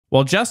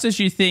Well, just as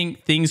you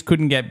think things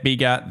couldn't get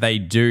bigger, they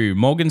do.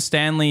 Morgan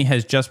Stanley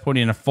has just put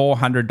in a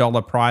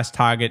 $400 price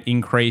target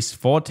increase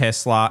for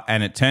Tesla,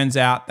 and it turns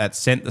out that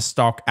sent the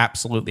stock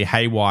absolutely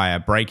haywire,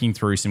 breaking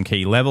through some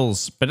key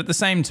levels. But at the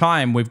same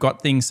time, we've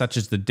got things such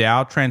as the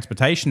Dow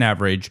Transportation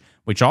Average,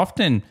 which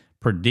often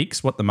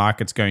predicts what the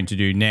market's going to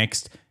do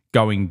next,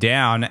 going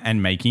down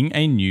and making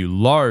a new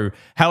low.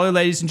 Hello,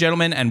 ladies and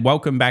gentlemen, and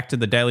welcome back to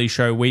The Daily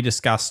Show. We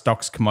discuss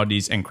stocks,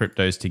 commodities, and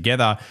cryptos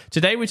together.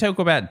 Today, we talk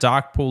about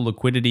dark pool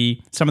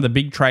liquidity, some of the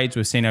big trades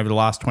we've seen over the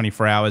last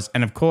 24 hours,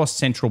 and of course,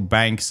 central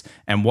banks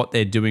and what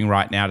they're doing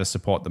right now to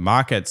support the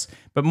markets.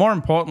 But more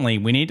importantly,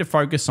 we need to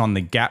focus on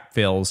the gap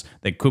fills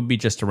that could be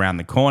just around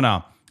the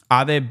corner.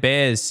 Are there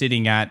bears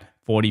sitting at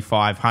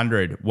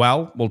 4,500?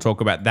 Well, we'll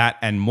talk about that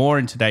and more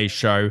in today's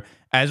show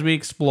as we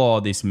explore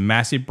this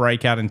massive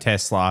breakout in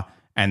Tesla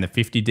and the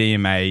 50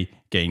 DMA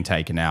getting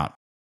taken out.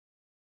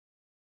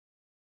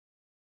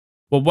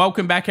 Well,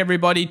 welcome back,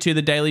 everybody, to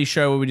The Daily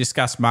Show, where we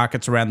discuss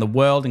markets around the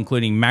world,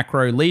 including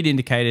macro, lead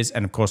indicators,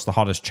 and, of course, the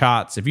hottest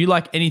charts. If you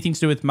like anything to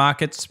do with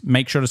markets,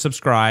 make sure to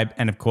subscribe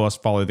and, of course,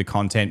 follow the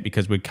content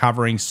because we're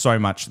covering so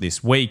much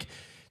this week.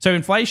 So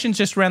inflation's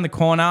just around the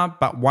corner,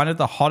 but one of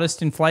the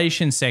hottest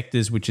inflation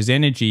sectors, which is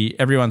energy,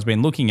 everyone's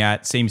been looking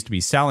at, seems to be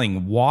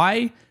selling.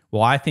 Why?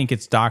 Well, I think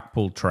it's dark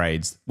pool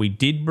trades. We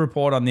did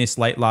report on this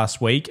late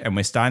last week, and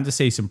we're starting to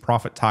see some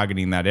profit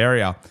targeting in that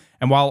area.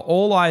 And while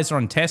all eyes are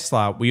on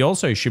Tesla, we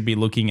also should be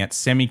looking at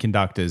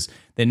semiconductors.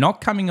 They're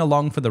not coming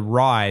along for the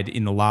ride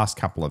in the last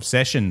couple of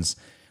sessions.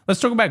 Let's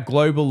talk about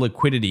global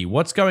liquidity.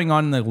 What's going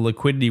on in the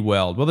liquidity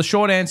world? Well, the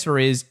short answer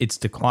is it's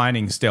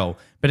declining still,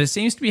 but it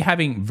seems to be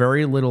having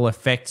very little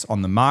effects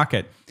on the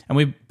market. And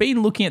we've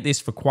been looking at this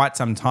for quite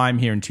some time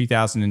here in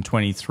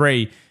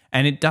 2023,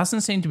 and it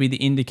doesn't seem to be the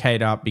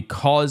indicator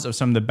because of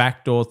some of the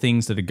backdoor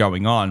things that are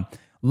going on.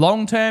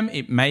 Long term,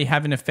 it may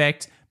have an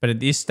effect, but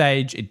at this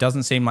stage, it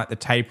doesn't seem like the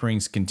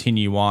taperings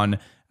continue on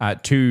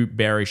to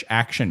bearish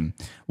action.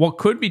 What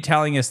could be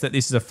telling us that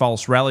this is a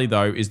false rally,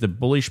 though, is the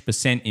bullish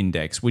percent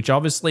index, which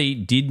obviously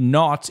did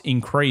not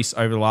increase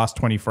over the last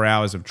 24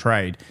 hours of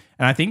trade.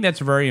 And I think that's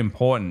very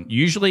important.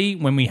 Usually,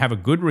 when we have a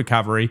good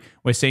recovery,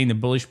 we're seeing the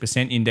bullish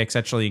percent index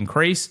actually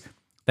increase.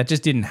 That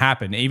just didn't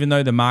happen, even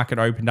though the market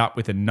opened up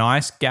with a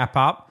nice gap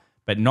up,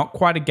 but not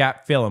quite a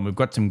gap fill. And we've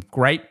got some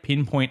great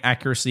pinpoint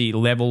accuracy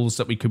levels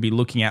that we could be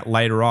looking at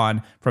later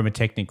on from a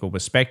technical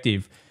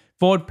perspective.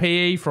 Forward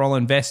PE for all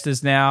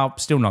investors now,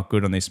 still not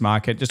good on this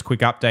market. Just a quick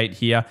update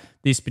here.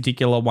 This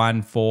particular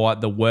one for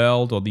the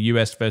world, or the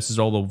US versus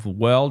all of the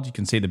world, you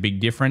can see the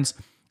big difference.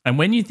 And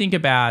when you think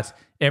about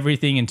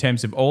everything in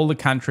terms of all the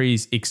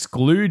countries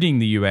excluding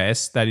the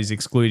US, that is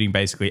excluding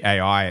basically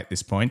AI at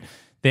this point,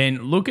 then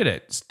look at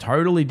it. It's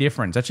totally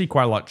different. It's actually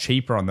quite a lot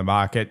cheaper on the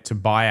market to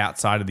buy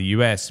outside of the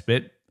US,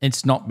 but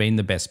it's not been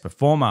the best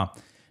performer.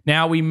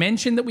 Now, we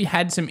mentioned that we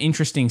had some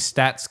interesting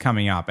stats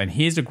coming up, and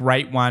here's a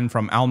great one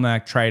from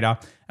Almanac Trader,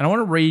 and I want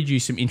to read you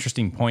some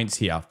interesting points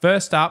here.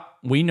 First up,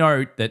 we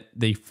note that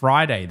the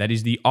Friday, that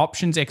is the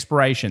options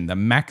expiration, the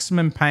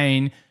maximum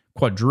pain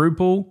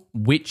quadruple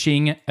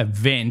witching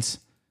event,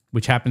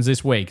 which happens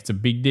this week, it's a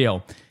big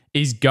deal,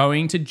 is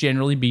going to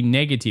generally be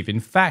negative. In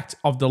fact,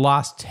 of the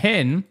last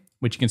 10,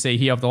 which you can see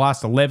here, of the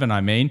last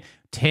 11,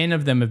 10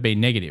 of them have been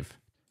negative.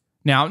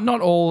 Now, not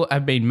all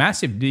have been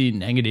massively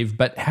negative,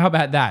 but how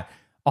about that?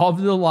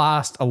 Of the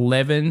last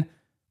 11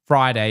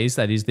 Fridays,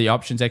 that is the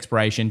options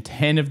expiration,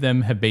 10 of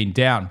them have been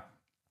down.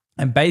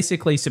 And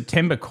basically,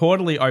 September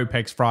quarterly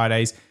OPEX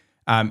Fridays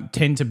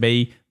tend to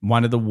be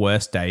one of the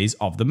worst days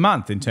of the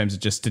month in terms of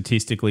just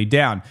statistically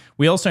down.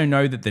 We also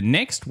know that the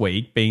next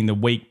week, being the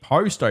week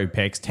post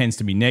OPEX, tends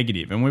to be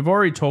negative. And we've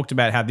already talked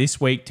about how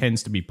this week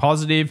tends to be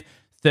positive.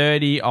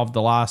 30 of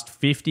the last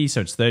 50,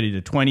 so it's 30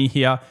 to 20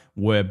 here,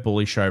 were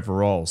bullish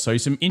overall. So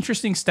some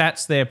interesting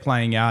stats there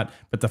playing out,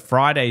 but the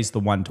Friday's the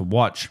one to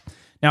watch.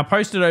 Now,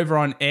 posted over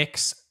on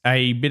X,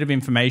 a bit of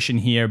information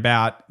here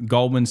about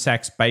Goldman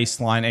Sachs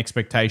baseline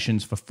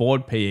expectations for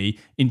forward PE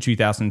in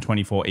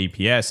 2024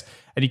 EPS.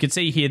 And you can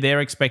see here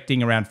they're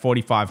expecting around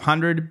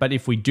 4,500, but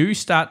if we do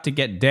start to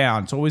get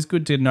down, it's always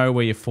good to know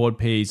where your forward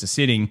PEs are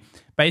sitting.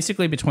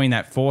 Basically, between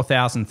that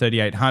 4,000 and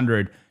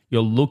 3,800,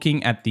 you're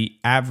looking at the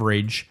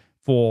average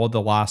for the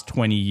last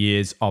 20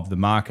 years of the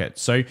market.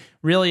 So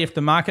really, if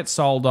the market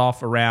sold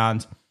off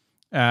around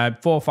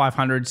 400,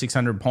 500,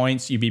 600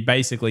 points, you'd be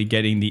basically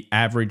getting the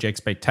average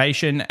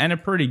expectation and a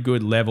pretty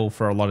good level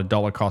for a lot of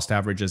dollar cost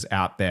averages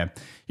out there.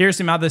 Here are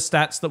some other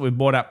stats that we've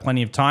brought up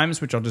plenty of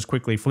times, which I'll just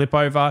quickly flip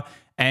over.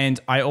 And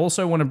I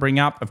also want to bring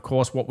up, of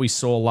course, what we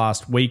saw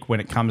last week when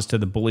it comes to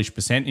the bullish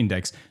percent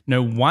index.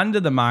 No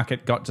wonder the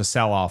market got to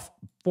sell off.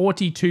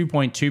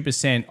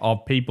 42.2%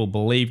 of people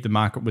believed the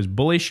market was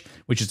bullish,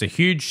 which is a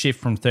huge shift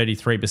from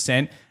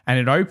 33%. And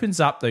it opens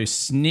up those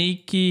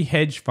sneaky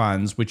hedge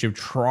funds which have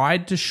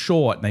tried to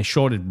short, and they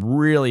shorted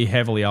really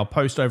heavily. I'll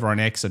post over on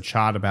X a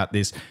chart about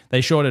this.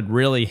 They shorted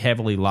really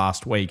heavily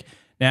last week.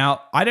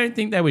 Now, I don't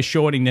think they were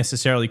shorting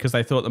necessarily because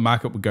they thought the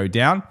market would go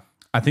down.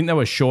 I think they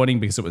were shorting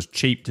because it was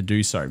cheap to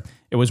do so.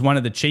 It was one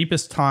of the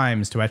cheapest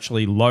times to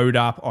actually load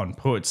up on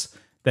puts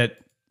that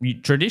you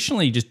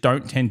traditionally just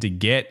don't tend to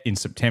get in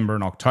September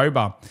and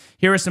October.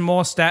 Here are some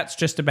more stats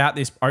just about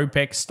this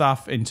OPEC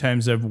stuff in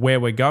terms of where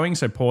we're going.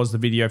 So pause the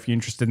video if you're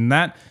interested in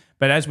that.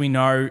 But as we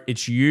know,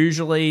 it's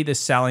usually the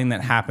selling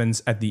that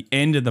happens at the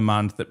end of the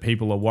month that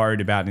people are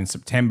worried about in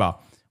September.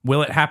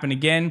 Will it happen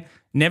again?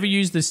 Never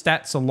use the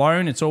stats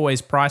alone. It's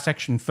always price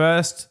action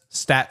first.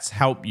 Stats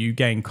help you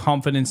gain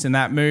confidence in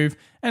that move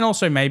and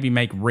also maybe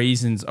make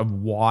reasons of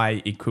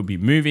why it could be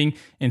moving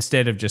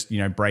instead of just,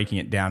 breaking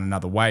it down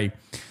another way.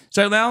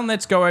 So now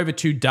let's go over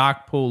to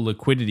dark pool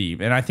liquidity.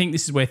 And I think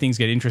this is where things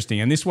get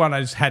interesting. And this one I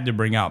just had to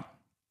bring up.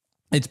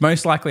 It's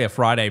most likely a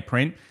Friday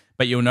print,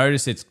 but you'll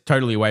notice it's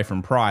totally away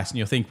from price. And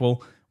you'll think,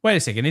 well, wait a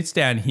second, it's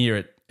down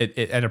here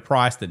at a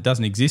price that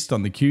doesn't exist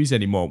on the Qs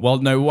anymore. Well,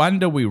 no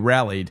wonder we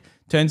rallied.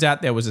 Turns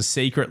out there was a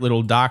secret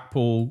little dark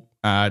pool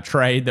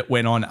trade that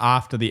went on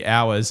after the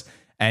hours,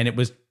 and it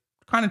was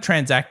kind of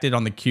transacted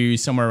on the Qs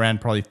somewhere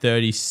around probably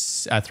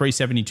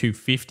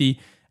 372.50.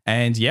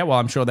 And yeah, well,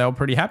 I'm sure they were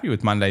pretty happy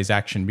with Monday's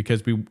action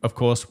because we, of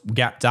course,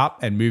 gapped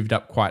up and moved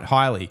up quite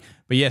highly.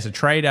 But yes, a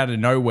trade out of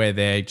nowhere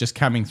there, just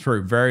coming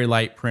through. Very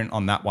late print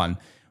on that one.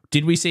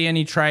 Did we see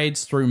any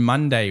trades through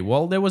Monday?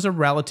 Well, there was a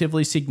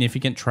relatively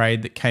significant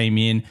trade that came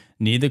in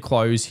near the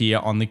close here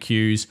on the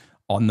Qs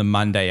on the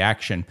Monday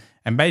action.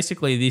 And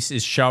basically, this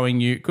is showing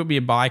you, it could be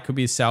a buy, could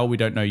be a sell, we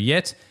don't know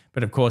yet.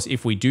 But of course,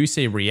 if we do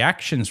see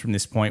reactions from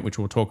this point, which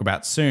we'll talk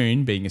about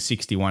soon, being a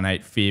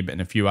 61.8 fib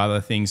and a few other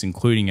things,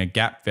 including a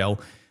gap fill,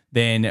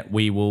 then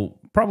we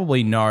will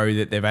probably know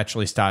that they've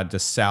actually started to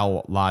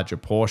sell larger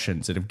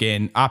portions. And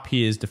again, up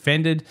here is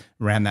defended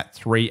around that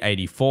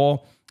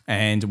 384.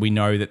 And we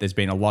know that there's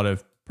been a lot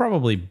of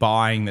probably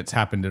buying that's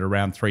happened at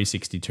around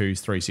 362,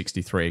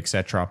 363,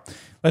 etc.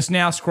 Let's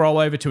now scroll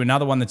over to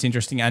another one that's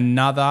interesting.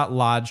 Another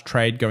large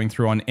trade going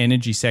through on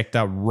energy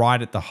sector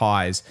right at the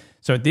highs.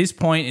 So at this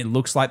point, it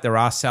looks like there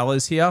are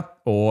sellers here,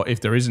 or if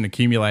there is an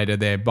accumulator,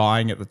 they're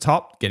buying at the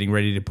top, getting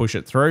ready to push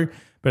it through.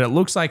 But it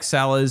looks like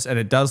sellers, and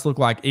it does look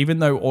like, even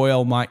though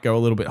oil might go a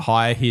little bit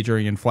higher here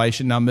during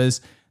inflation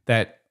numbers,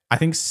 that I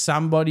think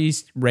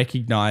somebody's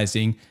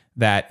recognizing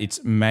that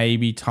it's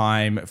maybe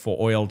time for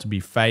oil to be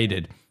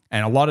faded.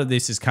 And a lot of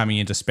this is coming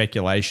into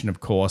speculation, of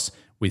course,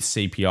 with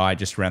CPI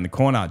just around the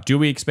corner. Do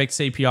we expect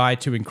CPI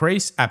to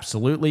increase?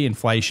 Absolutely.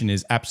 Inflation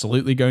is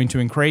absolutely going to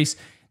increase.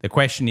 The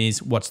question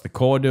is, what's the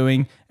core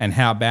doing and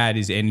how bad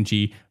is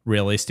energy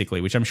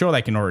realistically, which I'm sure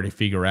they can already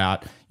figure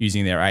out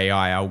using their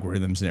AI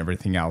algorithms and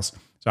everything else.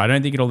 So I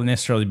don't think it'll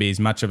necessarily be as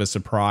much of a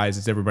surprise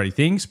as everybody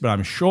thinks, but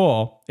I'm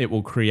sure it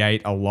will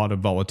create a lot of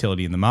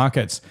volatility in the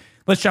markets.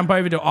 Let's jump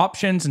over to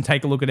options and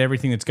take a look at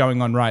everything that's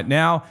going on right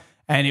now.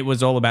 And it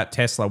was all about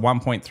Tesla,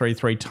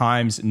 1.33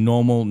 times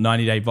normal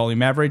 90-day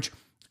volume average.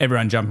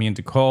 Everyone jumping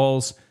into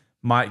calls,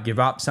 might give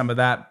up some of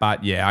that.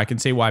 But yeah, I can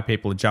see why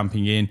people are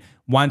jumping in.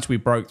 Once we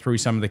broke through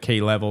some of the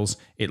key levels,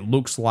 it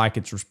looks like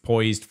it's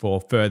poised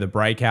for further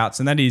breakouts.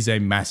 And that is a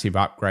massive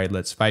upgrade,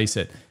 let's face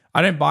it.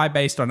 I don't buy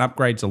based on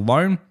upgrades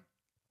alone.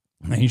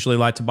 I usually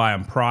like to buy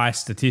on price,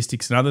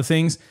 statistics, and other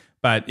things.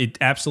 But it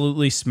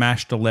absolutely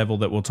smashed a level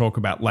that we'll talk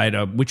about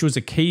later, which was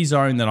a key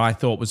zone that I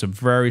thought was a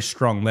very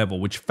strong level,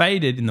 which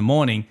faded in the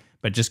morning,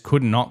 but just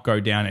could not go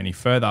down any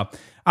further.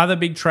 Other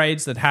big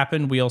trades that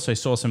happened, we also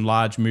saw some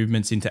large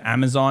movements into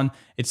Amazon.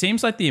 It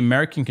seems like the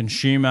American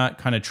consumer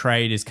kind of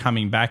trade is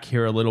coming back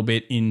here a little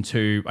bit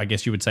into, I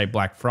guess you would say,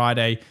 Black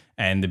Friday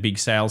and the big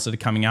sales that are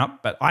coming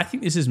up. But I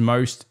think this is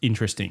most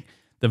interesting.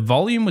 The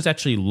volume was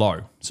actually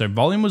low. So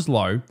volume was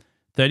low,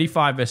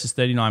 35 versus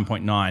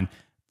 39.9.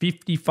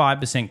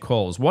 55%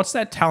 calls. What's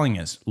that telling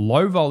us?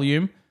 Low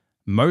volume,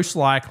 most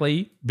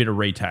likely bit of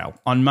retail.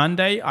 On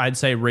Monday, I'd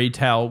say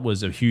retail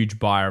was a huge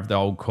buyer of the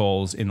old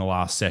calls in the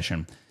last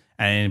session.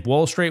 And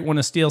Wall Street want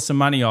to steal some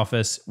money off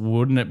us.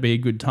 Wouldn't it be a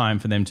good time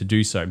for them to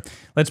do so?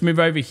 Let's move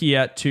over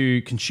here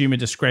to consumer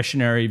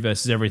discretionary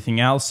versus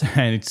everything else.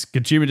 And it's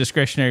consumer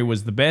discretionary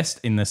was the best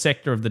in the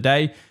sector of the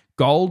day.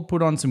 Gold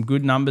put on some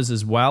good numbers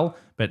as well,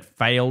 but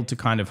failed to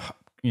kind of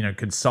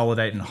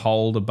consolidate and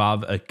hold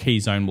above a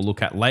key zone we'll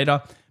look at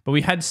later. But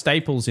we had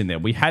staples in there.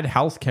 We had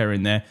healthcare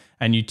in there,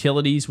 and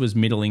utilities was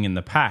middling in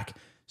the pack.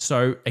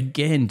 So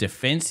again,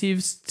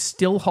 defensives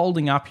still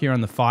holding up here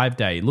on the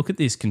 5-day. Look at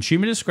this,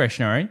 consumer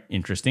discretionary,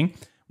 interesting,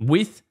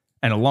 with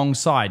and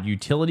alongside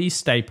utilities,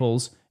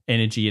 staples,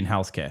 energy, and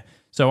healthcare.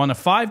 So on a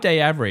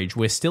 5-day average,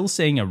 we're still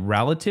seeing a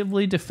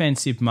relatively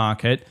defensive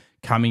market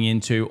coming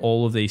into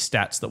all of these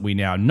stats that we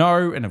now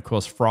know. And of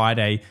course,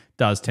 Friday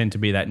does tend to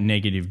be that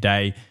negative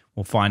day.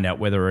 We'll find out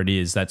whether it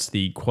is. That's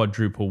the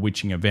quadruple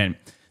witching event.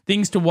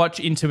 Things to watch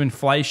into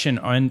inflation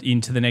and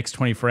into the next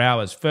 24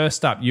 hours.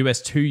 First up, US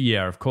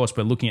 2-year. Of course,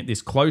 we're looking at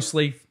this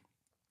closely.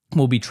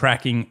 We'll be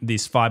tracking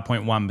this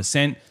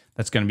 5.1%.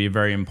 That's going to be a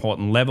very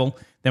important level.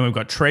 Then we've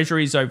got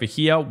treasuries over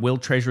here. Will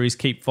treasuries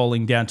keep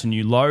falling down to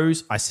new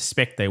lows? I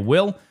suspect they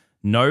will.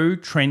 No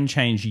trend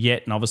change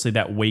yet. And obviously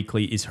that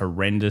weekly is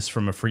horrendous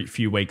from a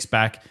few weeks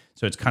back.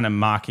 So it's kind of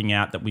marking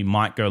out that we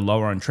might go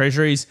lower on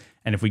treasuries.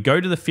 And if we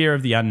go to the fear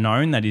of the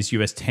unknown, that is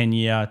US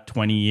 10-year,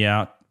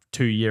 20-year,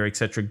 2-year,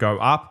 etc., go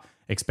up,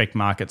 expect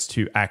markets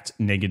to act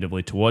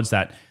negatively towards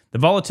that. The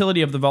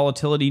volatility of the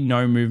volatility,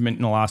 no movement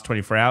in the last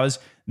 24 hours.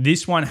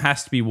 This one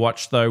has to be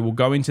watched though. We'll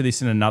go into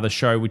this in another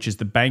show, which is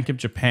the Bank of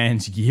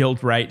Japan's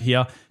yield rate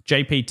here.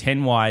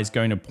 JP10Y is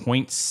going to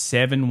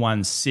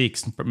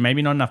 0.716, but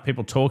maybe not enough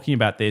people talking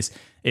about this.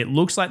 It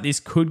looks like this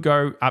could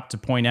go up to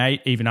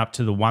 0.8, even up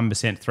to the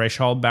 1%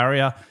 threshold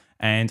barrier.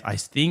 And I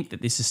think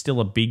that this is still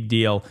a big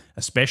deal,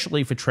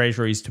 especially for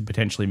treasuries to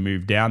potentially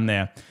move down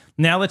there.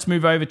 Now let's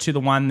move over to the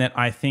one that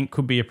I think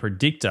could be a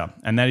predictor,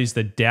 and that is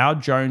the Dow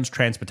Jones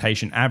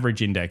Transportation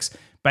Average Index.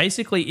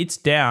 Basically, it's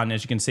down,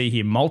 as you can see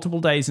here, multiple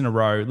days in a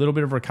row, a little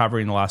bit of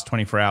recovery in the last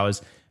 24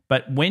 hours.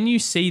 But when you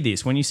see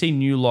this, when you see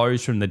new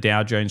lows from the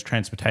Dow Jones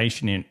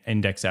Transportation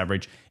Index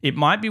average, it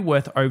might be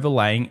worth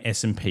overlaying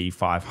S&P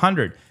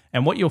 500.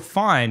 And what you'll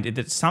find is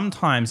that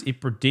sometimes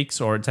it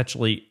predicts, or it's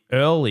actually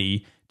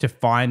early to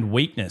find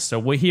weakness.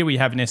 So here we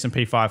have an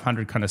S&P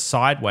 500 kind of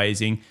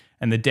sidewaysing,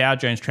 and the Dow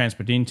Jones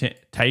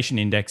Transportation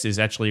Index is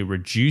actually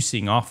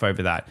reducing off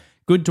over that.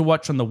 Good to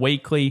watch on the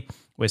weekly.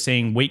 We're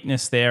seeing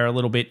weakness there a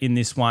little bit in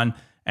this one.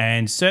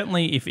 And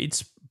certainly if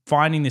it's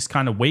finding this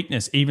kind of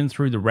weakness, even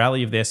through the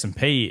rally of the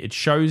S&P, it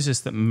shows us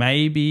that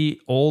maybe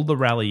all the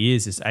rally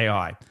is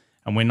AI.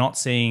 And we're not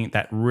seeing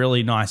that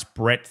really nice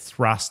breadth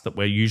thrust that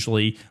we're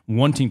usually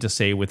wanting to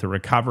see with a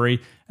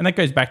recovery. And that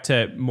goes back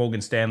to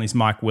Morgan Stanley's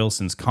Mike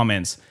Wilson's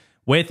comments.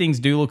 Where things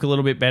do look a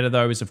little bit better,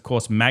 though, is, of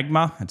course,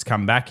 Magma. It's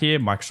come back here.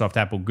 Microsoft,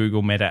 Apple,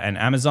 Google, Meta, and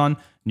Amazon.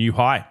 New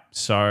high.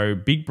 So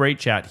big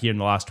breach out here in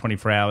the last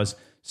 24 hours.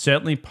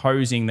 Certainly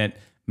posing that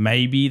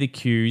maybe the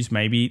Qs,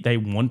 maybe they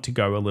want to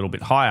go a little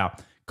bit higher.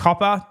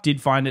 Copper did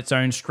find its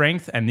own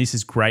strength, and this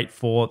is great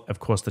for, of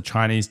course, the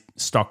Chinese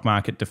stock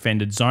market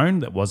defended zone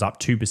that was up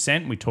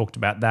 2%. We talked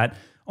about that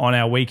on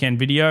our weekend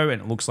video,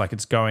 and it looks like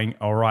it's going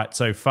all right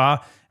so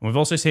far. And we've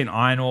also seen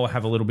iron ore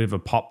have a little bit of a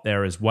pop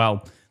there as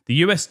well. The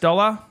US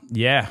dollar,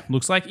 yeah,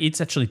 looks like it's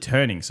actually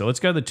turning. So let's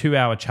go to the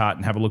 2-hour chart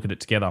and have a look at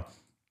it together.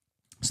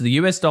 So the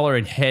US dollar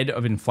ahead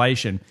of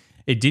inflation,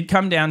 it did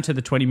come down to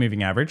the 20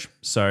 moving average.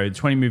 So the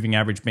 20 moving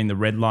average being the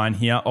red line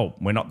here. Oh,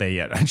 we're not there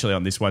yet. Actually,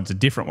 on this one, it's a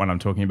different one I'm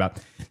talking about.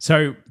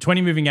 So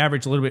 20 moving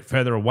average a little bit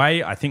further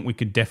away. I think we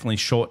could definitely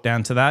short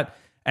down to that.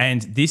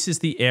 And this is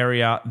the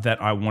area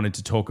that I wanted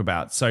to talk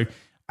about. So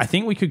I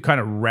think we could kind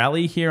of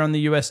rally here on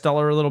the US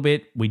dollar a little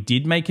bit. We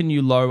did make a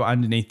new low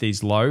underneath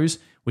these lows,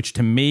 which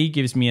to me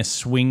gives me a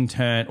swing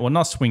turn, or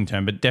not swing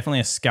turn, but definitely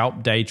a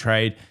scalp day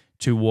trade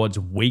towards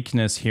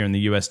weakness here in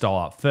the US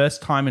dollar.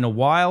 First time in a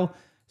while,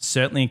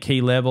 certainly a key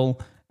level.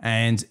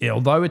 And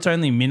although it's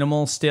only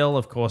minimal still,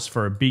 of course,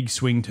 for a big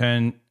swing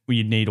turn,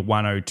 you'd need a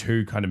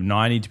 102 kind of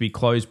 90 to be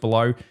closed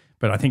below.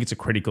 But I think it's a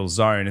critical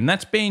zone. And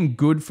that's been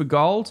good for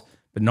gold,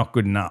 but not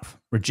good enough.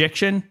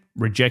 Rejection,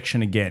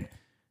 rejection again.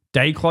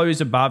 Day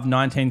close above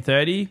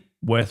 1930,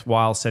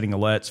 worthwhile setting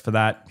alerts for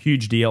that.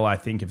 Huge deal, I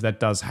think, if that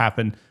does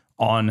happen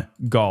on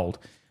gold.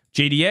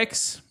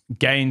 GDX,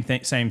 again,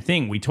 same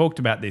thing. We talked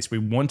about this. We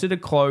wanted to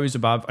close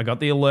above. I got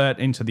the alert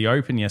into the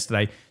open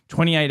yesterday,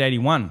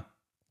 28.81.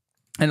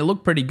 And it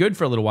looked pretty good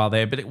for a little while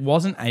there, but it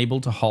wasn't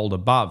able to hold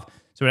above.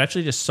 So it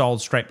actually just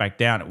sold straight back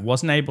down. It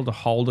wasn't able to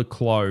hold a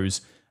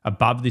close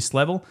above this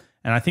level.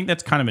 And I think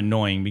that's kind of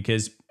annoying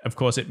because, of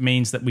course, it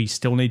means that we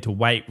still need to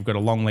wait. We've got a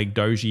long leg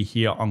doji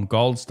here on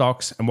gold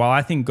stocks. And while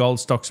I think gold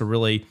stocks are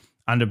really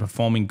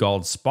underperforming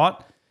gold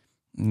spot,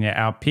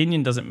 yeah, our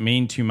opinion doesn't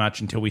mean too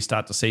much until we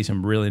start to see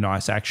some really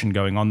nice action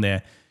going on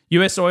there.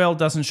 US oil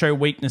doesn't show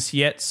weakness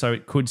yet, so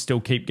it could still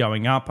keep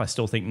going up. I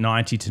still think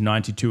 90 to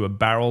 92 a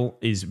barrel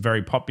is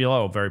very popular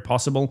or very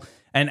possible.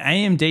 And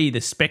AMD, the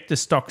Spectre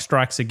stock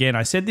strikes again.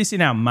 I said this in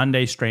our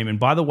Monday stream. And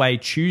by the way,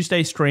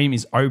 Tuesday stream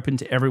is open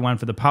to everyone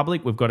for the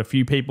public. We've got a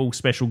few people,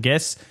 special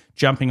guests,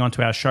 jumping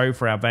onto our show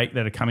for our that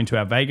are coming to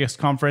our Vegas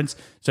conference.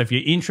 So if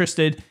you're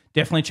interested,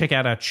 definitely check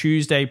out our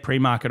Tuesday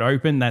pre-market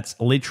open. That's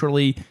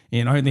literally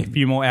in only a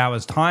few more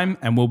hours' time,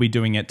 and we'll be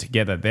doing it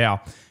together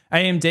there.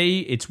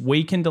 AMD, it's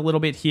weakened a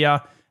little bit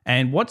here.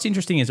 And what's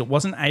interesting is it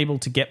wasn't able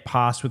to get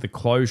past with a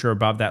closure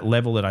above that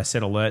level that I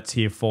set alerts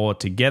here for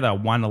together,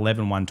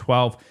 111,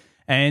 112.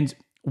 And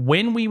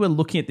when we were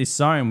looking at this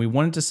zone, we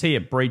wanted to see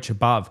it breach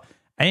above.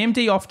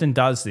 AMD often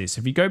does this.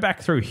 If you go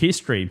back through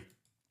history,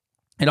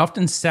 it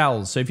often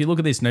sells. So if you look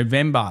at this,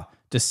 November,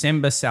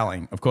 December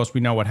selling. Of course,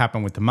 we know what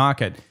happened with the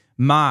market.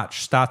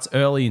 March starts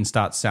early and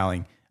starts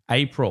selling.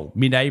 April,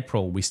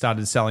 mid-April, we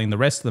started selling the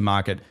rest of the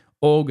market.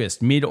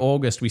 August,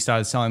 mid-August, we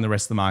started selling the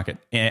rest of the market.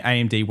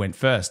 AMD went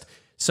first.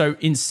 So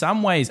in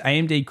some ways,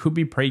 AMD could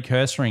be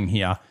precursoring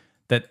here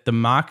that the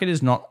market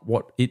is not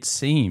what it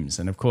seems.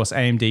 And of course,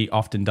 AMD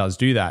often does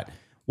do that.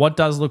 What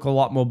does look a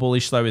lot more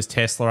bullish though is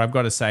Tesla. I've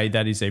got to say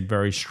that is a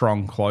very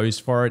strong close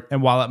for it.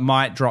 And while it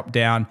might drop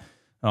down,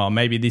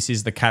 maybe this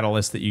is the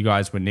catalyst that you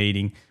guys were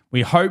needing.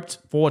 We hoped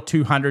for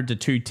 200 to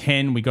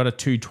 210. We got a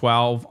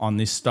 212 on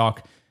this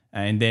stock.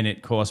 And then it,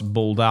 of course,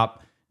 bulled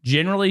up.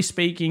 Generally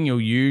speaking,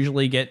 you'll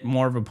usually get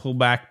more of a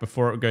pullback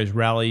before it goes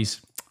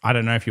rallies. I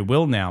don't know if you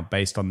will now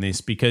based on this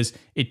because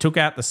it took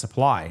out the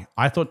supply.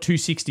 I thought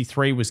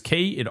 263 was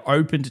key. It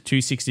opened at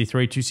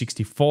 263,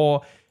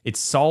 264. It's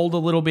sold a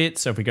little bit.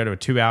 So if we go to a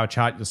 2-hour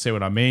chart, you'll see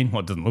what I mean. Well,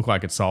 it doesn't look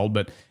like it sold,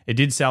 but it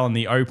did sell in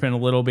the open a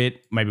little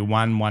bit, maybe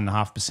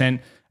 1.5%.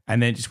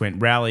 And then it just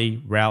went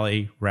rally,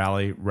 rally,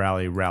 rally,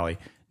 rally, rally.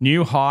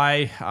 New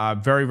high,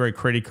 very, very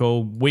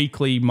critical.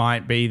 Weekly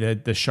might be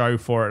the show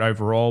for it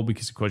overall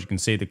because, of course, you can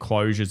see the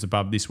closures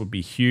above this would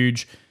be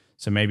huge.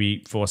 So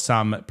maybe for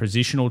some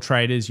positional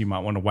traders, you might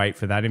want to wait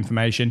for that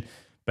information.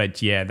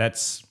 But yeah,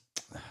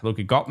 look,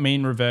 it got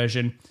mean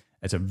reversion.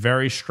 It's a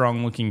very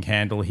strong looking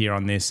candle here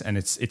on this, and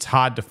it's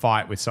hard to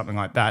fight with something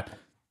like that.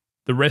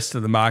 The rest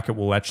of the market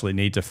will actually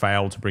need to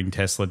fail to bring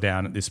Tesla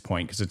down at this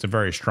point because it's a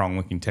very strong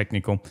looking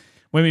technical.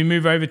 When we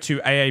move over to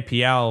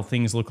AAPL,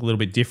 things look a little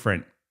bit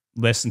different.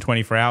 Less than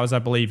 24 hours, I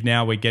believe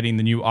now we're getting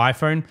the new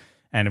iPhone.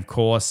 And of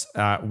course,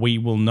 we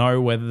will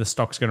know whether the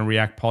stock's going to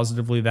react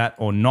positively to that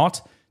or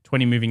not.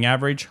 20 moving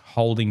average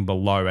holding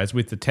below. As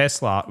with the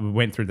Tesla, we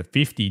went through the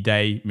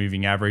 50-day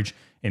moving average.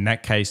 In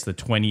that case, the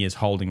 20 is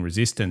holding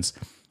resistance.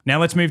 Now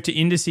let's move to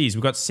indices.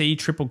 We've got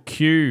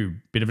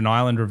CQQQ, bit of an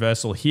island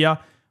reversal here.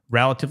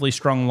 Relatively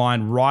strong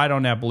line right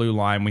on our blue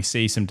line. We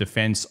see some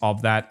defense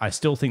of that. I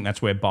still think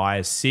that's where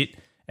buyers sit,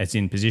 as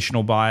in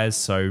positional buyers.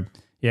 So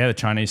yeah, the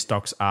Chinese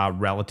stocks are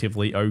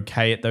relatively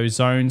okay at those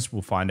zones.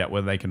 We'll find out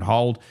whether they can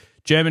hold.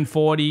 German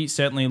 40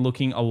 certainly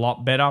looking a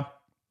lot better.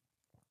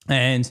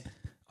 And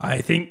I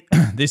think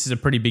this is a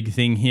pretty big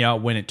thing here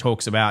when it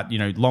talks about,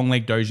 long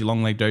leg doji,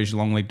 long leg doji,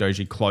 long leg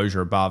doji,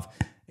 closure above.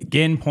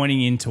 Again,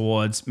 pointing in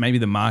towards maybe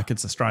the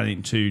markets are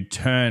starting to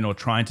turn or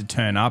trying to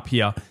turn up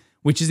here,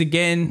 which is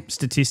again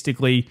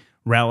statistically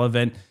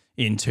relevant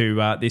into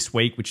this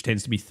week, which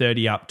tends to be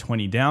 30 up,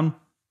 20 down.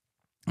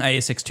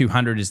 ASX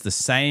 200 is the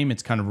same.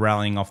 It's kind of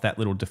rallying off that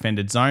little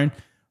defended zone.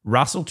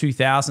 Russell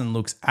 2000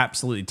 looks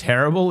absolutely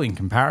terrible in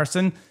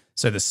comparison.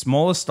 So the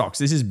smaller stocks,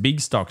 this is big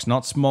stocks,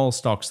 not small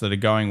stocks that are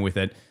going with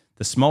it.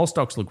 The small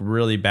stocks look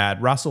really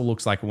bad. Russell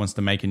looks like it wants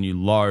to make a new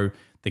low.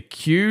 The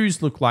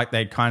Qs look like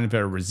they kind of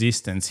are a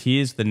resistance.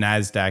 Here's the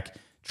NASDAQ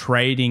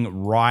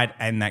trading right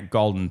in that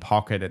golden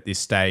pocket at this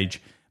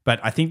stage. But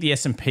I think the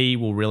S&P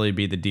will really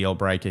be the deal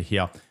breaker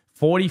here.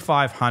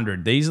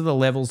 4,500. These are the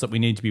levels that we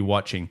need to be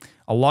watching.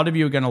 A lot of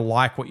you are going to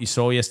like what you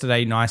saw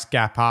yesterday. Nice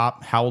gap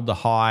up, held the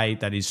high.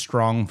 That is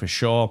strong for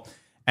sure.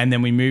 And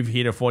then we move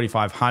here to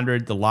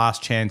 4,500, the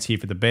last chance here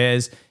for the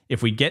bears.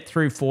 If we get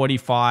through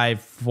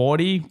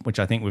 4,540, which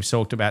I think we've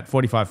talked about,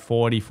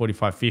 4,540,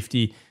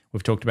 4,550,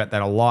 we've talked about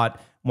that a lot.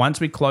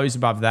 Once we close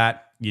above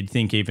that, you'd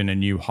think even a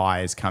new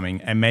high is coming.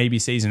 And maybe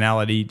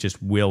seasonality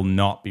just will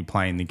not be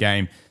playing the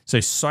game.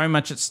 So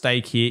much at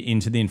stake here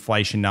into the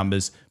inflation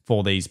numbers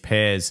for these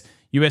pairs.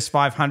 US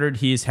 500,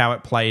 here's how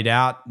it played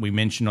out. We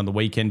mentioned on the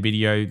weekend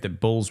video that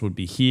bulls would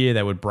be here.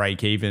 They would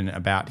break even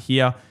about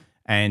here.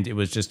 And it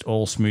was just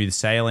all smooth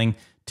sailing.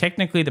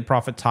 Technically, the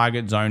profit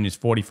target zone is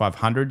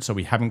 4,500, so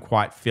we haven't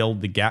quite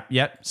filled the gap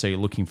yet. So you're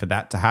looking for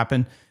that to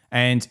happen.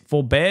 And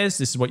for bears,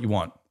 this is what you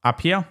want.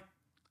 Up here,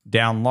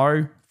 down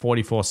low,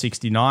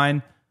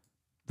 44.69.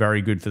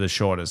 Very good for the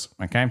shorters,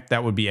 okay?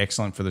 That would be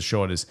excellent for the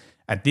shorters.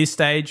 At this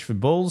stage, for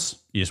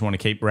bulls, you just want to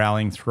keep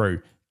rallying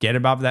through. Get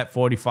above that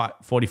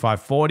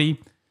 45.40,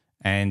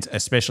 and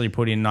especially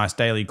put in a nice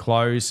daily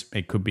close.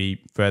 It could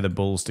be further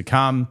bulls to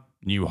come,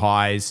 new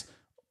highs,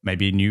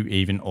 maybe new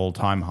even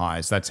all-time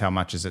highs. That's how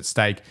much is at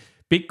stake.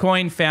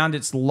 Bitcoin found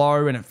its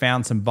low and it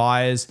found some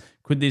buyers.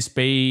 Could this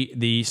be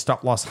the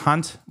stop-loss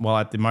hunt? Well,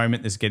 at the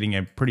moment, there's getting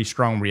a pretty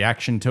strong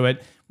reaction to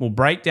it. We'll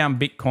break down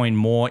Bitcoin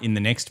more in the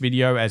next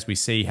video as we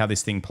see how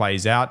this thing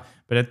plays out.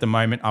 But at the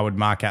moment, I would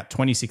mark out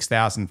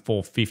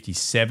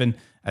 26,457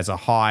 as a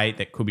high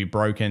that could be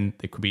broken,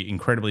 that could be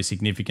incredibly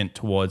significant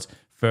towards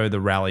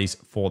further rallies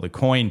for the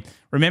coin.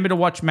 Remember to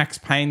watch Max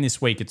Payne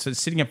this week. It's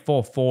sitting at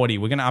 440.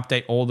 We're going to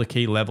update all the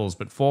key levels,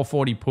 but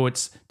 440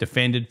 puts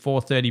defended,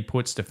 430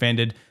 puts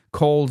defended,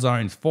 call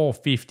zones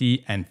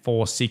 450 and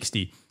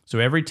 460. So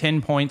every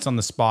 10 points on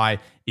the SPY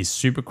is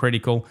super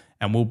critical,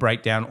 and we'll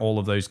break down all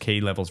of those key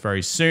levels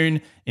very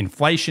soon.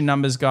 Inflation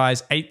numbers,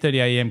 guys, 8:30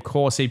 a.m.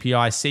 core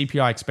CPI.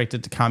 CPI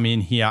expected to come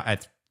in here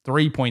at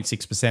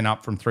 3.6%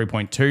 up from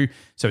 3.2.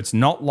 So it's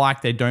not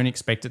like they don't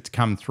expect it to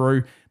come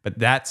through, but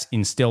that's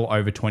in still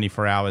over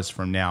 24 hours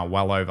from now,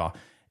 well over.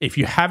 If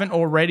you haven't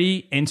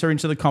already, enter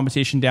into the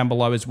competition down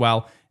below as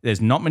well. There's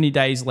not many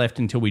days left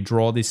until we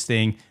draw this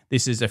thing.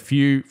 This is a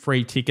few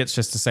free tickets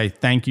just to say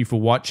thank you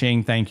for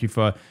watching. Thank you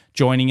for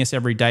joining us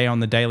every day on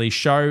the daily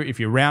show. If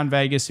you're around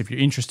Vegas, if you're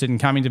interested in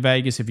coming to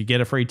Vegas, if you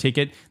get a free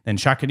ticket, then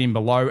chuck it in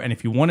below. And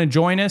if you want to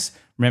join us,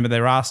 remember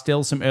there are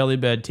still some early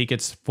bird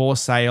tickets for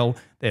sale.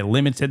 They're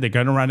limited. They're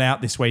going to run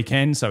out this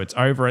weekend, so it's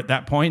over at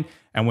that point.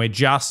 And we're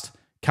just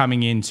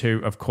coming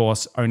into, of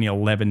course, only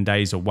 11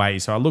 days away.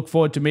 So I look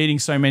forward to meeting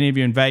so many of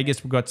you in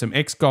Vegas. We've got some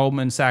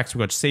ex-Goldman Sachs.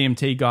 We've got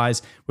CMT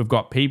guys. We've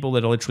got people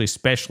that are literally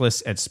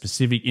specialists at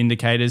specific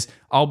indicators.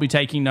 I'll be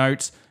taking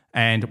notes,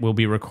 and we'll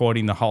be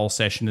recording the whole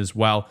session as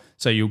well.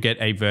 So you'll get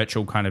a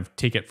virtual kind of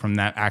ticket from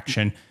that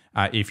action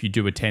if you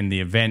do attend the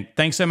event.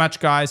 Thanks so much,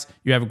 guys.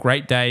 You have a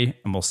great day,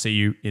 and we'll see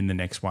you in the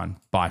next one.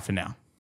 Bye for now.